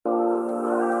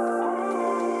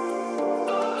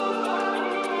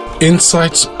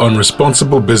Insights on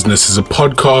Responsible Business is a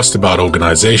podcast about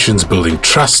organizations building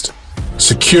trust,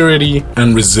 security,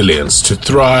 and resilience to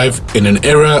thrive in an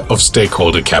era of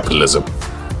stakeholder capitalism.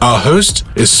 Our host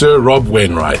is Sir Rob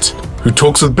Wainwright, who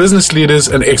talks with business leaders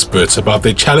and experts about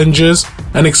their challenges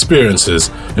and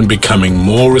experiences in becoming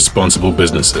more responsible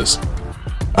businesses.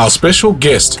 Our special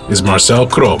guest is Marcel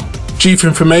Krom, Chief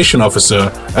Information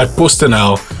Officer at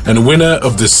PostNL and winner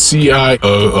of the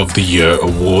CIO of the Year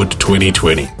Award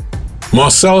 2020.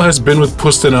 Marcel has been with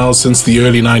PostNL since the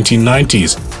early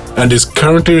 1990s and is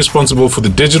currently responsible for the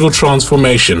digital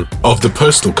transformation of the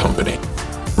postal company.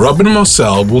 Rob and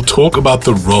Marcel will talk about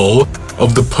the role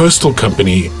of the postal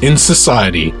company in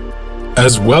society,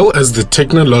 as well as the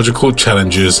technological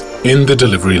challenges in the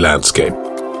delivery landscape.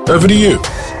 Over to you.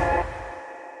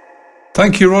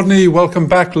 Thank you, Rodney. Welcome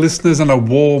back, listeners, and a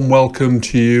warm welcome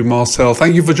to you, Marcel.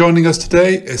 Thank you for joining us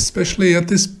today, especially at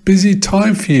this busy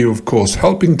time for you, of course,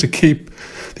 helping to keep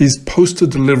these postal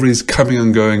deliveries coming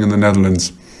and going in the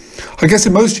Netherlands. I guess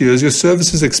in most years, your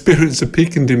services experience a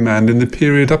peak in demand in the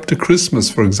period up to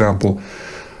Christmas, for example.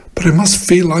 But it must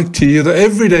feel like to you that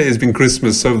every day has been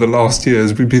Christmas over the last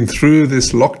years. We've been through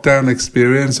this lockdown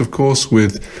experience, of course,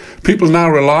 with people now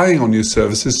relying on your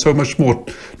services so much more.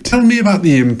 Tell me about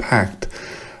the impact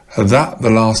that the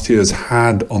last years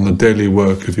had on the daily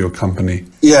work of your company.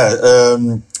 Yeah,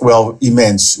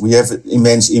 immense. We have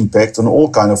immense impact on all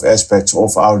kind of aspects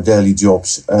of our daily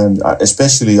jobs. And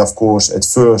especially, of course, at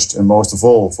first and most of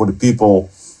all, for the people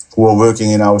who are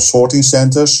working in our sorting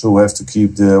centers, who have to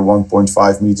keep the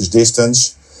 1.5 meters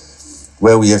distance,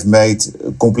 where we have made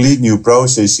complete new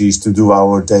processes to do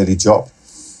our daily job.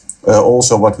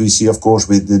 Also what we see, of course,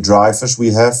 with the drivers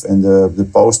we have and the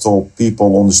postal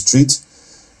people on the street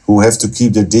who have to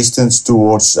keep their distance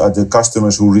towards the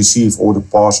customers who receive all the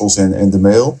parcels and the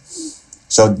mail.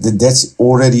 So that's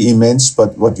already immense.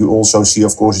 But what you also see,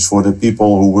 of course, is for the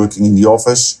people who are working in the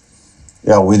office.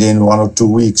 Yeah, within 1 or 2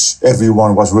 weeks,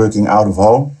 everyone was working out of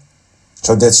home.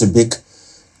 So that's a big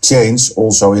change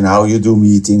also in how you do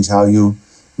meetings, how you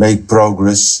make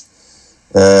progress.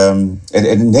 And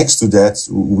next to that,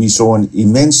 we saw an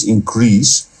immense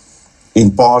increase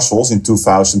in parcels in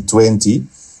 2020,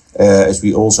 as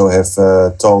we also have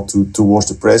told towards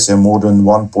the press, and more than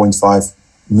 1.5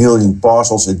 million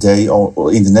parcels a day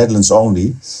in the Netherlands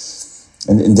only.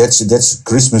 And that's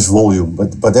Christmas volume,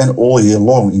 but then all year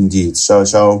long indeed.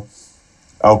 So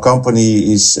our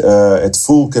company is at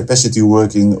full capacity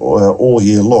working all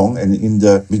year long. And in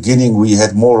the beginning, we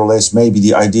had more or less maybe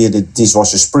the idea that this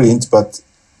was a sprint, but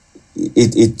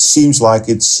it seems like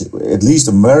it's at least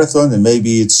a marathon, and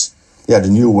maybe it's the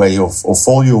new way of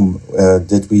volume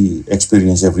that we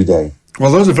experience every day.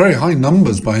 Well, those are very high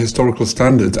numbers by historical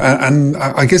standards, and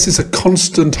I guess it's a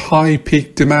constant high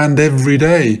peak demand every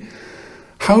day.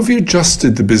 How have you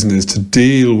adjusted the business to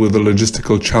deal with the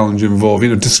logistical challenge involved,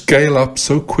 to scale up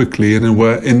so quickly in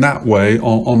that way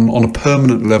on a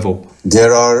permanent level?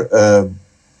 There are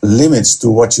limits to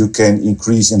what you can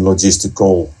increase in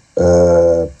logistical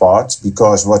part,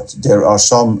 because there are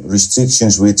some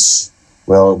restrictions which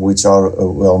are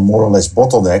more or less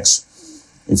bottlenecks.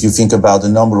 If you think about the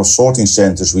number of sorting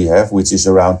centers we have, which is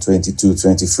around 22,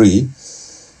 23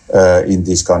 in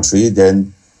this country,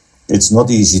 then it's not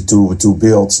easy to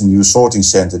build a new sorting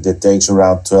center. That takes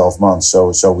around 12 months.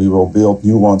 So we will build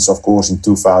new ones, of course, in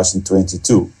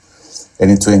 2022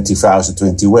 and in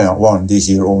 2021, this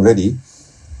year already.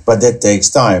 But that takes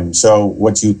time. So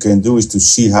what you can do is to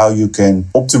see how you can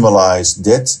optimize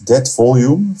that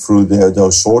volume through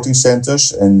those sorting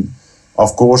centers. And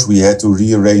of course, we had to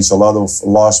rearrange a lot of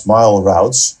last mile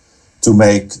routes to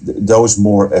make those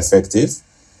more effective.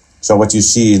 So what you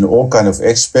see in all kind of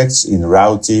aspects, in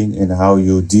routing, in how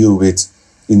you deal with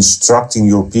instructing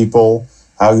your people,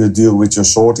 how you deal with your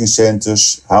sorting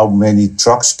centers, how many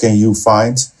trucks can you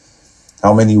find,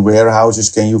 how many warehouses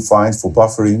can you find for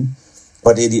buffering.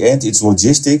 But in the end, it's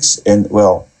logistics. And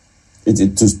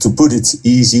to put it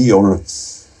easy, or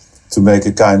to make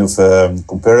a kind of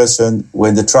comparison,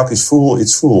 when the truck is full,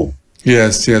 it's full.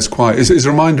 Yes, quite. It's a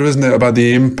reminder, isn't it, about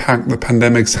the impact the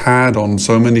pandemic's had on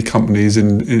so many companies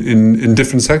in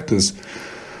different sectors.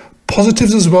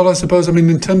 Positives as well, I suppose. I mean,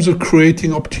 in terms of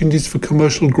creating opportunities for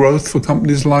commercial growth for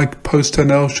companies like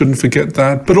PostNL, shouldn't forget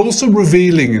that. But also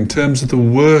revealing in terms of the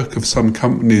work of some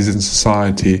companies in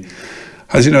society.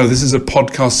 As you know, this is a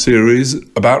podcast series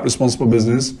about responsible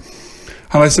business.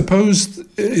 And I suppose,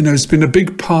 it's been a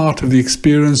big part of the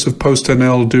experience of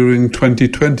PostNL during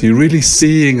 2020, really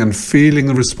seeing and feeling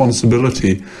the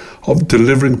responsibility of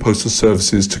delivering postal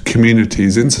services to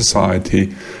communities in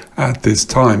society at this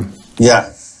time.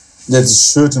 Yeah, That is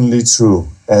certainly true.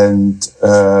 And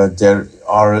there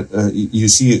are, you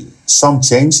see some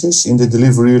changes in the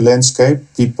delivery landscape.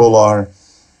 People are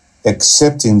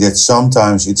accepting that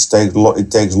sometimes it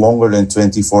takes longer than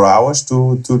 24 hours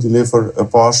to deliver a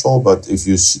parcel. But if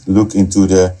you look into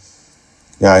the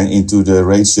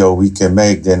ratio we can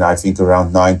make, then I think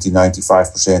around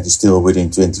 90-95% is still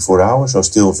within 24 hours, so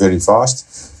still very fast.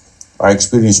 I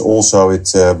experience also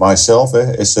it myself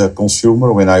as a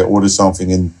consumer. When I order something,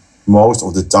 in most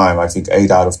of the time, I think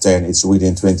 8 out of 10, it's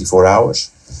within 24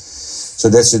 hours. So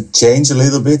that's a change a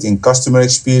little bit in customer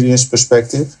experience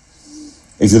perspective.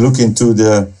 If you look into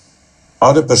the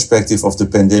other perspective of the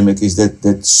pandemic, is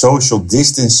that social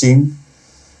distancing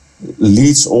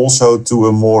leads also to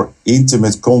a more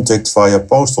intimate contact via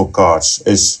postal cards,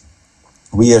 as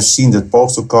we have seen that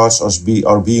postal cards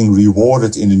are being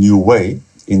rewarded in a new way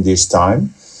in this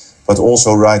time, but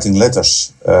also writing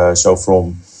letters. So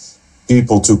from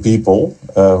people to people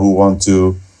who want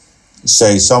to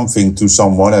say something to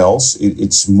someone else,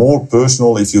 it's more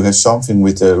personal if you have something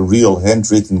with a real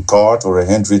handwritten card or a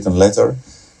handwritten letter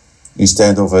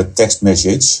instead of a text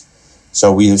message.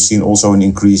 So we have seen also an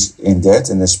increase in that,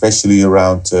 and especially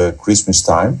around Christmas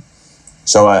time.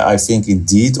 So I think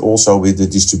indeed also with the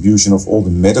distribution of all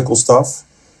the medical stuff,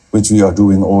 which we are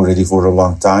doing already for a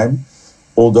long time,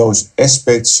 all those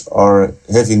aspects are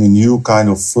having a new kind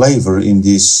of flavor in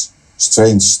this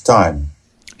strange time.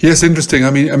 Yes, interesting.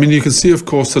 I mean, you can see, of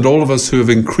course, that all of us who have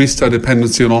increased our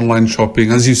dependency on online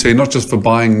shopping, as you say, not just for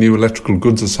buying new electrical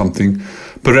goods or something,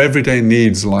 but everyday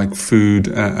needs like food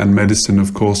and medicine,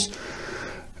 of course.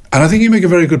 And I think you make a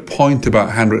very good point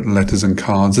about handwritten letters and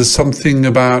cards. There's something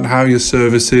about how your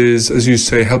service is, as you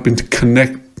say, helping to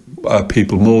connect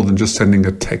people more than just sending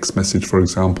a text message, for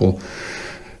example.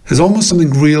 There's almost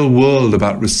something real world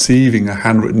about receiving a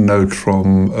handwritten note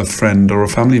from a friend or a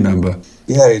family member.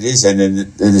 Yeah, it is. And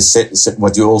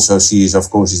what you also see is, of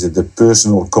course, is that the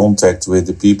personal contact with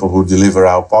the people who deliver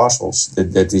our parcels,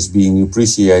 that is being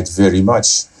appreciated very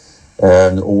much.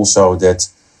 And also that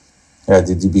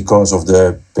because of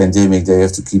the pandemic, they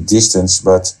have to keep distance,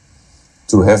 but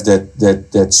to have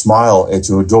that smile at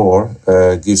your door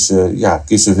gives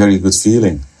a very good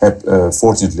feeling,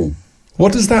 fortunately.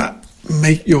 What does that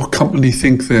make your company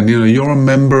think then? You know, you're a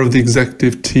member of the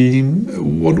executive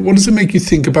team. What does it make you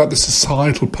think about the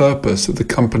societal purpose that the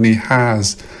company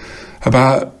has,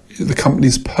 about the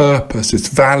company's purpose, its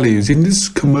values, in this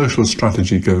commercial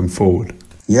strategy going forward?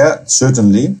 Yeah,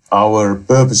 certainly. Our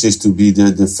purpose is to be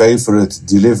the favorite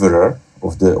deliverer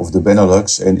of the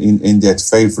Benelux, and in that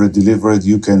favorite deliverer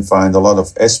you can find a lot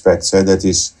of aspects. That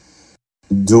is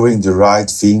doing the right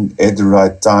thing at the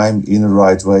right time in the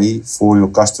right way for your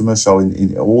customers. So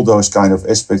in all those kind of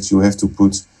aspects you have to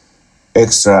put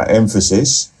extra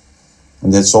emphasis.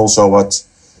 And that's also what,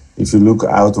 if you look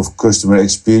out of customer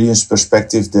experience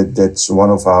perspective, that's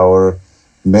one of our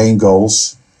main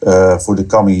goals for the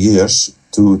coming years,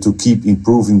 to keep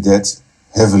improving that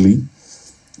heavily,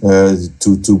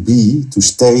 to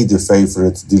stay the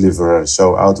favorite deliverer.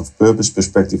 So out of purpose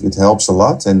perspective, it helps a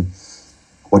lot. And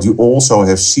what you also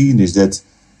have seen is that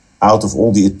out of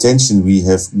all the attention we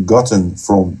have gotten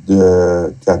from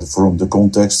the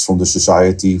context, from the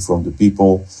society, from the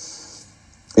people,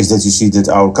 is that you see that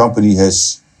our company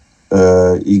has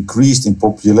increased in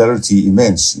popularity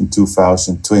immense in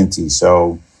 2020.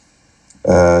 So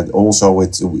also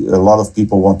with a lot of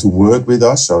people want to work with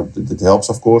us. So that helps,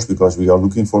 of course, because we are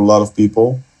looking for a lot of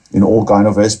people in all kind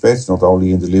of aspects, not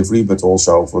only in delivery, but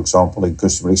also, for example, in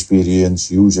customer experience,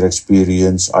 user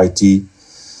experience, IT.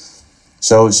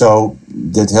 So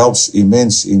that helps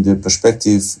immense in the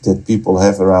perspective that people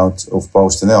have around of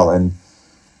PostNL. And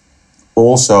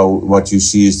also what you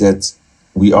see is that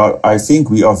I think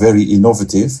we are very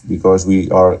innovative, because we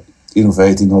are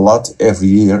innovating a lot every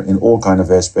year in all kind of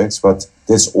aspects, but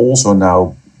that's also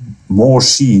now more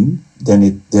seen than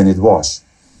it was.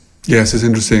 Yes, it's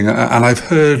interesting. And I've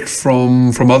heard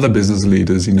from other business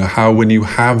leaders, you know, how when you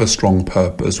have a strong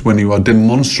purpose, when you are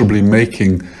demonstrably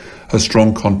making a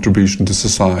strong contribution to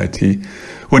society,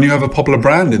 when you have a popular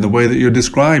brand in the way that you're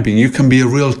describing, you can be a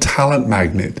real talent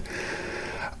magnet.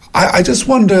 I just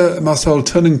wonder, Marcel,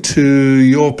 turning to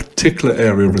your particular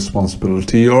area of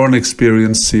responsibility, you're an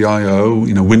experienced CIO,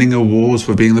 you know, winning awards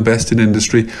for being the best in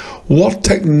industry. What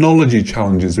technology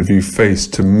challenges have you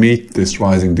faced to meet this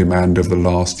rising demand over the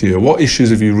last year? What issues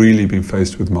have you really been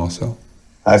faced with, Marcel?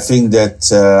 I think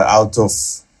that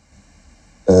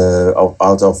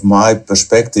out of my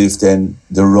perspective, then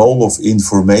the role of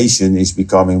information is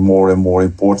becoming more and more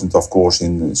important, of course,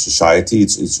 in society.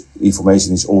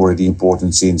 Information is already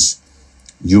important since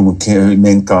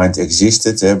mankind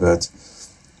existed, but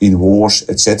in wars,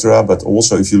 etc. But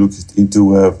also if you look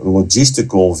into a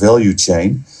logistical value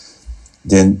chain,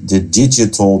 then the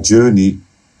digital journey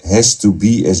has to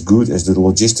be as good as the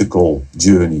logistical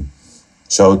journey.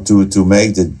 So to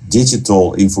make the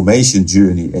digital information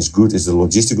journey as good as the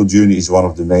logistical journey is one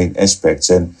of the main aspects.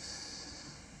 And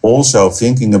also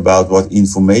thinking about what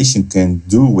information can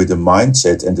do with the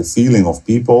mindset and the feeling of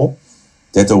people,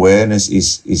 that awareness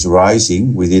is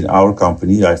rising within our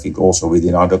company. I think also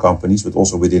within other companies, but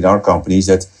also within our companies,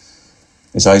 that,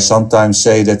 as I sometimes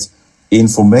say, that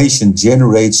information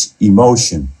generates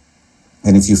emotion.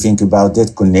 And if you think about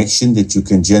that connection, that you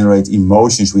can generate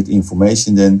emotions with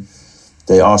information, then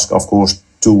they ask, of course,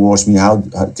 towards me, how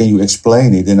can you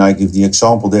explain it? And I give the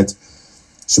example that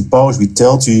suppose we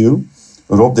tell to you,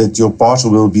 Rob, that your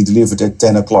parcel will be delivered at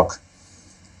 10 o'clock.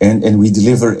 And we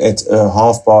deliver at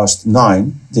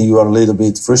 9:30, then you are a little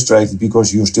bit frustrated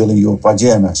because you're still in your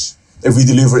pajamas. If we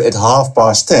deliver at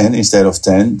 10:30 instead of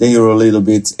 10, then you're a little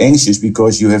bit anxious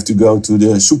because you have to go to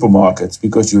the supermarket,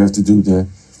 because you have to do the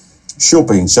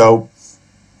shopping. So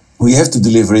we have to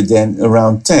deliver it then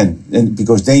around 10, and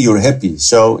because then you're happy.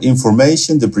 So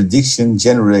information, the prediction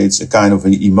generates a kind of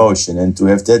an emotion, and to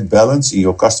have that balance in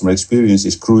your customer experience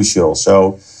is crucial.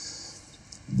 So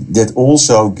that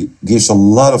also gives a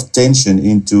lot of tension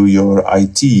into your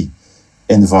IT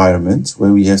environment,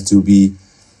 where we have to be,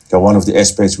 one of the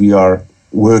aspects we are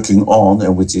working on,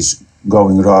 and which is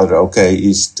going rather okay,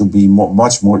 is to be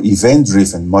much more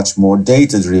event-driven, much more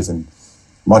data-driven,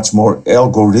 much more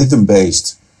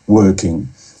algorithm-based working.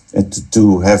 And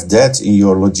to have that in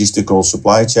your logistical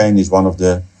supply chain is one of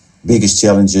the biggest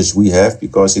challenges we have,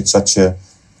 because it's such a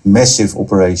massive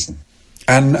operation.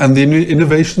 And the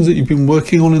innovations that you've been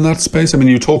working on in that space, I mean,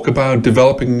 you talk about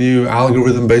developing new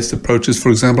algorithm-based approaches, for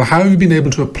example. How have you been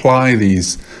able to apply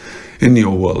these in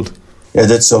your world? Yeah,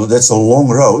 that's a long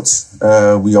road.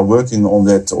 We are working on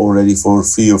that already for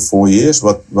 3 or 4 years.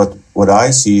 What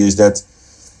I see is that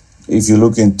if you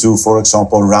look into, for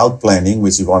example, route planning,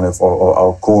 which is one of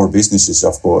our core businesses,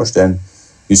 of course, then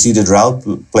you see that route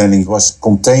planning was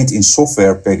contained in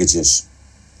software packages.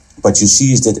 But you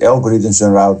see is that algorithms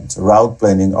and route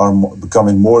planning are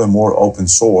becoming more and more open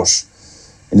source.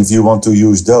 And if you want to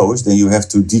use those, then you have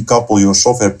to decouple your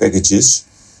software packages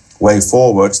way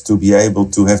forward to be able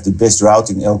to have the best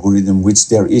routing algorithm which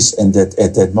there is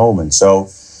at that moment. So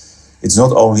it's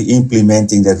not only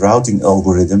implementing that routing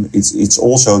algorithm, it's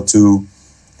also to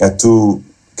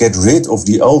get rid of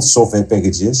the old software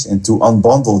packages and to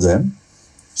unbundle them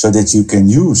so that you can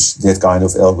use that kind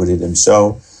of algorithm.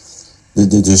 So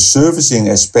the servicing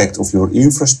aspect of your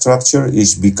infrastructure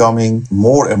is becoming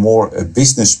more and more a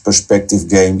business perspective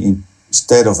game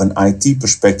instead of an IT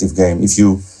perspective game. If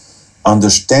you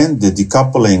understand the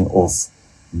decoupling of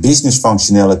business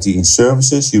functionality in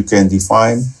services, you can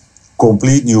define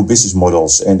complete new business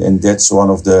models. And that's one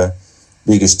of the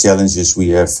biggest challenges we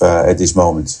have at this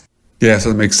moment. Yes,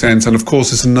 that makes sense. And of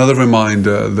course, it's another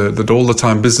reminder that all the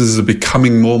time businesses are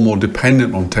becoming more and more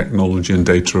dependent on technology and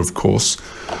data, of course.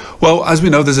 Well, as we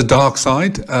know, there's a dark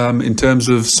side in terms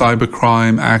of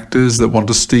cybercrime actors that want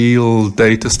to steal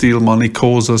data, steal money,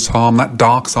 cause us harm, that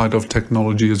dark side of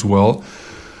technology as well.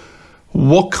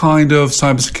 What kind of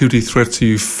cybersecurity threats are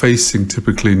you facing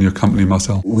typically in your company,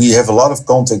 Marcel? We have a lot of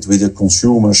contact with the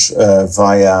consumers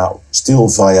via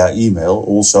email.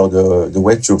 Also, the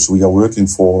web shops we are working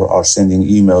for are sending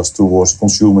emails towards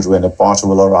consumers when a parcel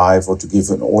will arrive, or to give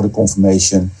an order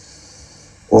confirmation,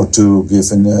 or to give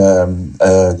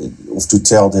to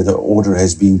tell that the order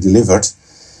has been delivered.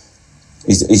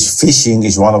 Phishing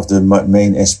is one of the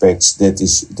main aspects that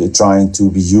is trying to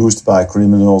be used by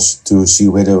criminals to see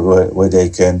where they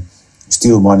can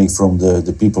steal money from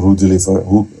the people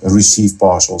who receive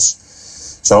parcels.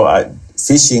 So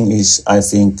phishing is, I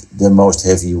think, the most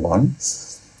heavy one.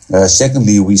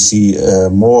 Secondly, we see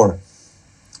more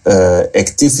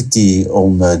activity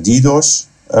on DDoS,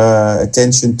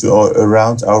 attention to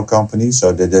around our company.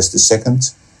 So that's the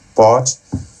second part.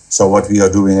 So what we are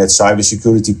doing at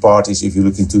cybersecurity part is, if you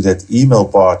look into that email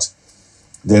part,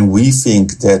 then we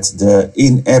think that the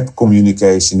in-app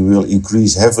communication will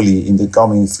increase heavily in the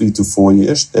coming 3 to 4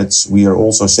 years. We are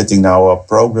also setting now up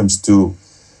programs to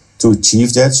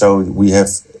achieve that. So we have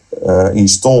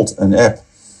installed an app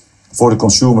for the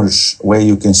consumers where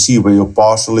you can see where your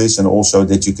parcel is, and also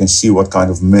that you can see what kind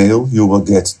of mail you will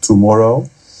get tomorrow.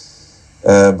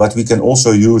 But we can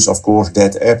also use, of course,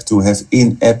 that app to have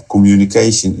in-app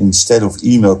communication instead of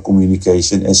email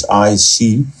communication, as I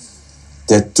see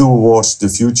that towards the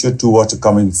future, towards the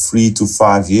coming 3 to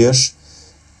 5 years,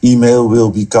 email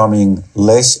will be becoming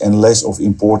less and less of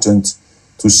important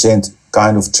to send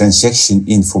kind of transaction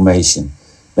information.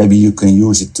 maybe you can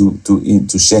use it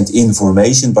to send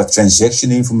information, but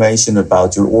transaction information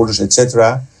about your orders,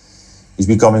 etc., is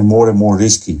becoming more and more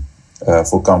risky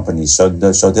for companies. So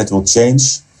that will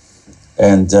change.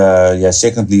 And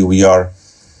secondly, we are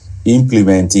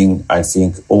implementing, I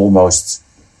think, almost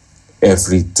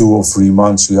every 2 or 3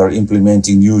 months, we are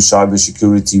implementing new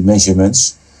cybersecurity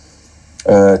measurements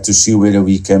to see whether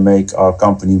we can make our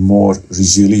company more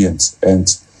resilient. And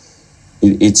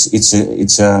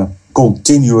it's a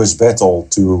continuous battle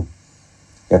to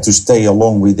stay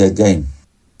along with that game.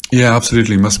 Yeah,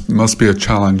 absolutely. Must be a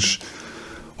challenge.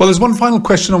 Well, there's one final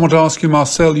question I want to ask you,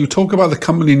 Marcel. You talk about the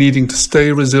company needing to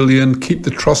stay resilient, keep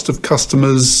the trust of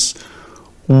customers.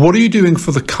 What are you doing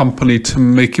for the company to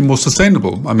make it more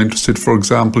sustainable? I'm interested, for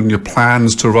example, in your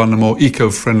plans to run a more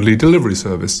eco-friendly delivery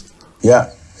service.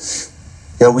 Yeah,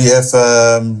 we have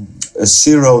a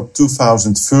Zero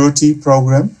 2030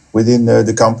 program within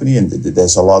the company, and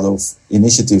there's a lot of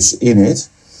initiatives in it.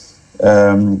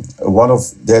 One of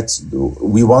that,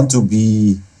 we want to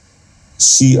be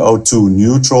CO2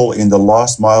 neutral in the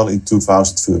last mile in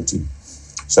 2030.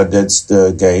 So that's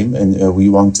the game, and we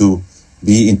want to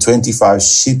be in 25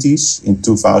 cities in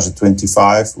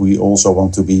 2025. We also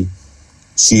want to be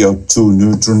CO2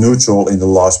 neutral in the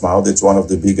last mile. That's one of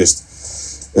the biggest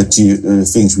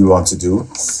things we want to do.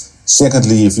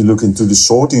 Secondly, if you look into the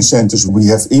sorting centers, we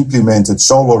have implemented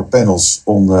solar panels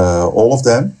on all of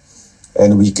them,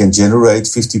 and we can generate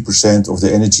 50% of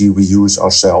the energy we use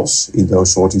ourselves in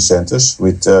those sorting centers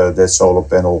with that solar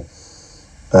panel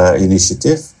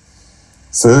initiative.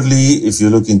 Thirdly, if you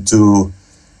look into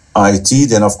IT,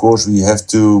 then of course we have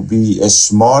to be as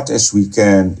smart as we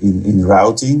can in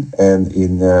routing and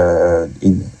in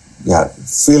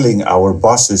filling our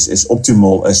buses as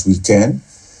optimal as we can.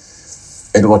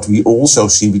 And what we also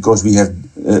see, because we have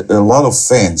a lot of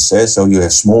vans, so you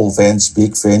have small vans,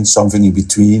 big vans, something in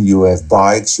between. You have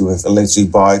bikes, you have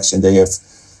electric bikes, and they have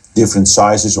different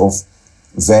sizes of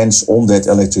vans on that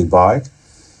electric bike.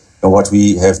 And what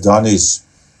we have done is,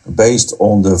 based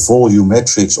on the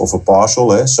volumetrics of a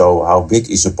parcel, so how big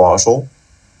is a parcel,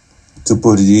 to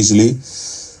put it easily,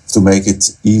 to make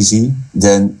it easy,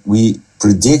 then we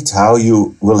predict how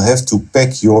you will have to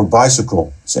pack your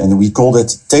bicycle. And we call that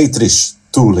Tetris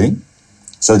tooling,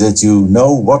 so that you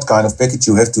know what kind of package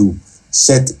you have to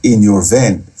set in your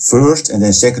van first, and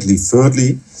then secondly,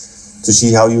 thirdly, to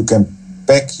see how you can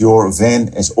pack your van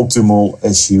as optimal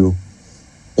as you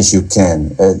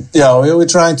can. We're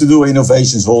trying to do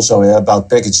innovations also about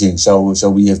packaging. So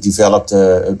we have developed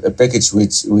a package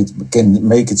which can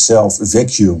make itself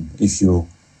vacuum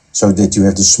so that you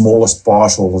have the smallest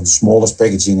parcel or the smallest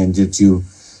packaging, and that you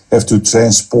have to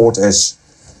transport as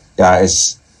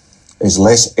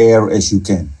less air as you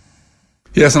can.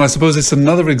 Yes, and I suppose it's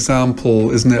another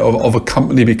example, isn't it, of a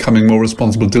company becoming more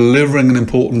responsible, delivering an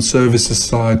important service to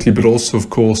society, but also, of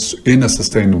course, in a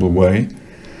sustainable way.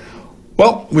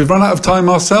 Well, we've run out of time,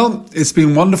 Marcel. It's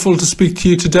been wonderful to speak to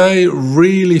you today.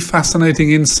 Really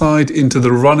fascinating insight into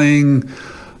the running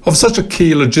of such a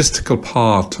key logistical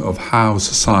part of how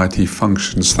society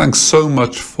functions. Thanks so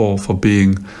much for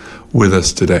being with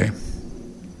us today.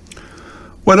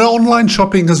 Well, online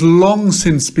shopping has long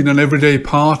since been an everyday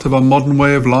part of our modern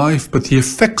way of life, but the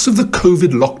effects of the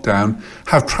COVID lockdown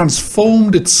have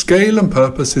transformed its scale and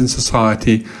purpose in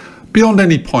society beyond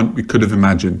any point we could have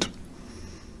imagined.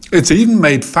 It's even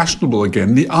made fashionable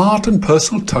again the art and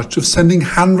personal touch of sending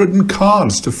handwritten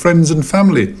cards to friends and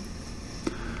family.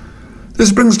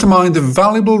 This brings to mind the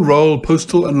valuable role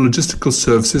postal and logistical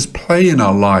services play in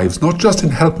our lives, not just in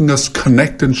helping us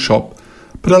connect and shop,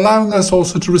 but allowing us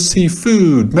also to receive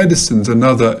food, medicines and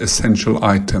other essential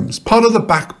items, part of the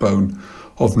backbone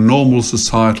of normal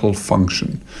societal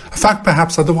function, a fact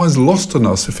perhaps otherwise lost on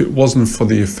us if it wasn't for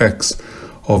the effects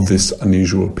of this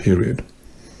unusual period.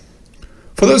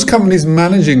 For those companies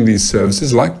managing these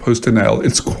services like PostNL,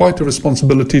 it's quite a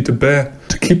responsibility to bear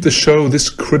to keep the show, this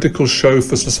critical show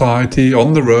for society,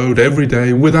 on the road every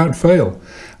day without fail,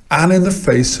 and in the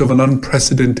face of an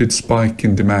unprecedented spike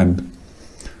in demand.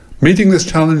 Meeting this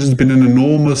challenge has been an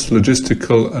enormous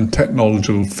logistical and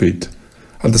technological feat.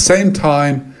 At the same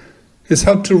time, it's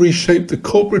helped to reshape the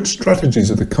corporate strategies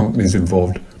of the companies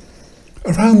involved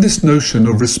around this notion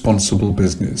of responsible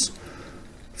business,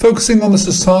 focusing on the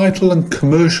societal and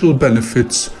commercial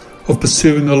benefits of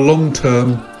pursuing a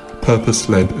long-term,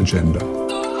 purpose-led agenda.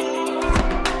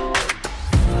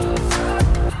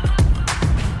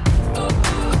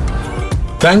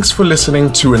 Thanks for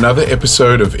listening to another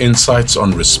episode of Insights on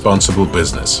Responsible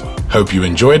Business. Hope you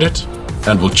enjoyed it,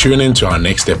 and will tune in to our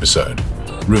next episode.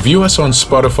 Review us on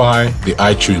Spotify, the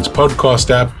iTunes podcast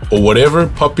app, or whatever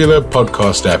popular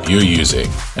podcast app you're using,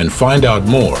 and find out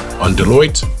more on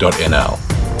Deloitte.nl.